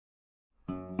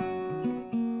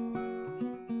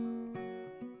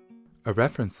A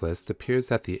reference list appears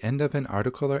at the end of an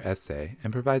article or essay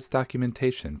and provides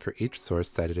documentation for each source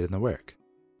cited in the work.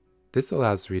 This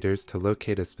allows readers to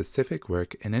locate a specific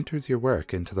work and enters your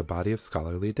work into the body of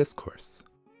scholarly discourse.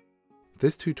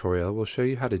 This tutorial will show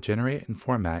you how to generate and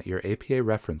format your APA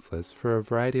reference list for a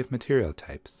variety of material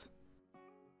types.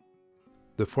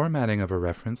 The formatting of a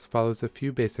reference follows a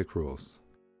few basic rules.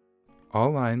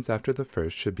 All lines after the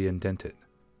first should be indented.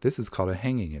 This is called a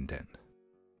hanging indent.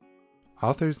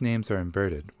 Authors' names are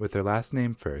inverted with their last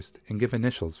name first and give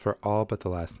initials for all but the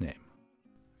last name.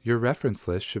 Your reference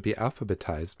list should be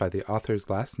alphabetized by the author's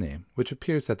last name, which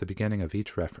appears at the beginning of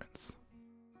each reference.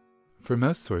 For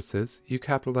most sources, you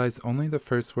capitalize only the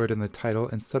first word in the title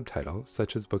and subtitle,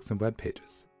 such as books and web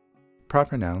pages.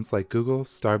 Proper nouns like Google,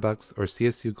 Starbucks, or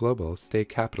csu-global stay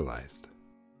capitalized.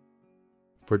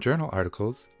 For journal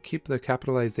articles, keep the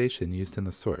capitalization used in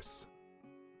the source.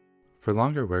 For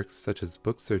longer works, such as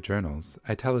books or journals,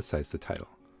 italicize the title.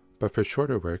 But for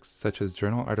shorter works, such as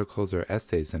journal articles or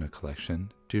essays in a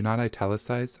collection, do not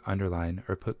italicize, underline,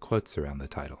 or put quotes around the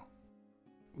title.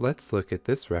 Let's look at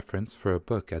this reference for a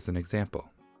book as an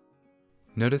example.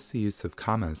 Notice the use of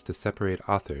commas to separate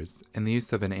authors and the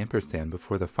use of an ampersand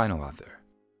before the final author.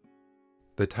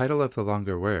 The title of the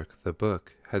longer work, the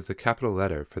book, has a capital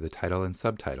letter for the title and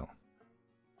subtitle.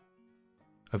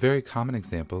 A very common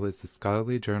example is the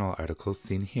scholarly journal article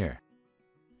seen here.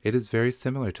 It is very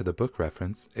similar to the book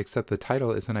reference, except the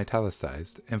title isn't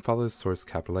italicized and follows source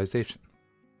capitalization,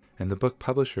 and the book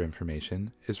publisher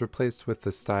information is replaced with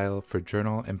the style for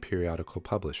journal and periodical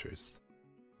publishers.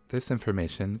 This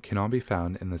information can all be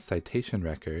found in the citation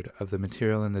record of the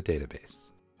material in the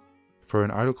database. For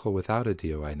an article without a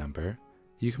DOI number,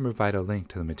 you can provide a link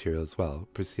to the material as well,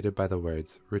 preceded by the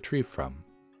words "retrieve from."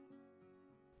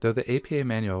 Though the APA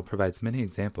manual provides many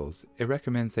examples, it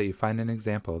recommends that you find an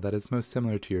example that is most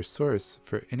similar to your source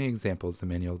for any examples the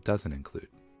manual doesn't include.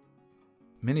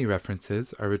 Many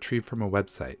references are retrieved from a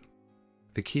website.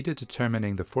 The key to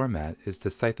determining the format is to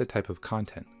cite the type of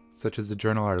content, such as a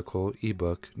journal article,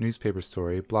 ebook, newspaper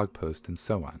story, blog post, and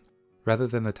so on, rather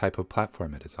than the type of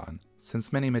platform it is on,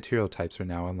 since many material types are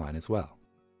now online as well.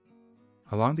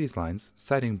 Along these lines,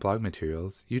 citing blog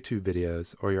materials, YouTube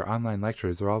videos, or your online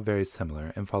lectures are all very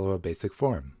similar and follow a basic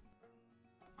form.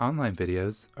 Online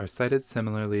videos are cited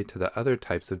similarly to the other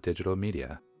types of digital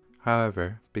media.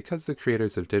 However, because the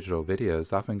creators of digital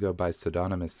videos often go by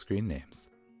pseudonymous screen names,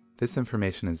 this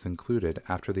information is included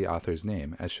after the author's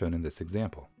name as shown in this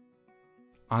example.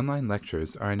 Online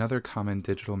lectures are another common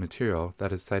digital material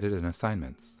that is cited in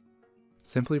assignments.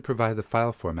 Simply provide the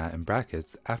file format in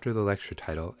brackets after the lecture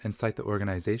title and cite the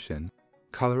organization,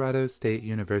 Colorado State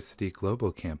University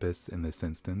Global Campus in this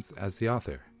instance, as the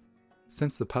author.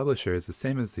 Since the publisher is the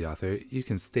same as the author, you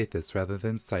can state this rather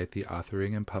than cite the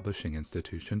authoring and publishing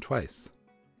institution twice.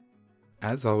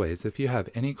 As always, if you have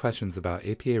any questions about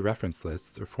APA reference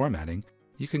lists or formatting,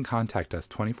 you can contact us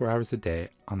 24 hours a day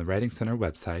on the Writing Center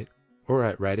website or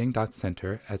at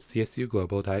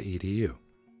writing.center@csuglobal.edu.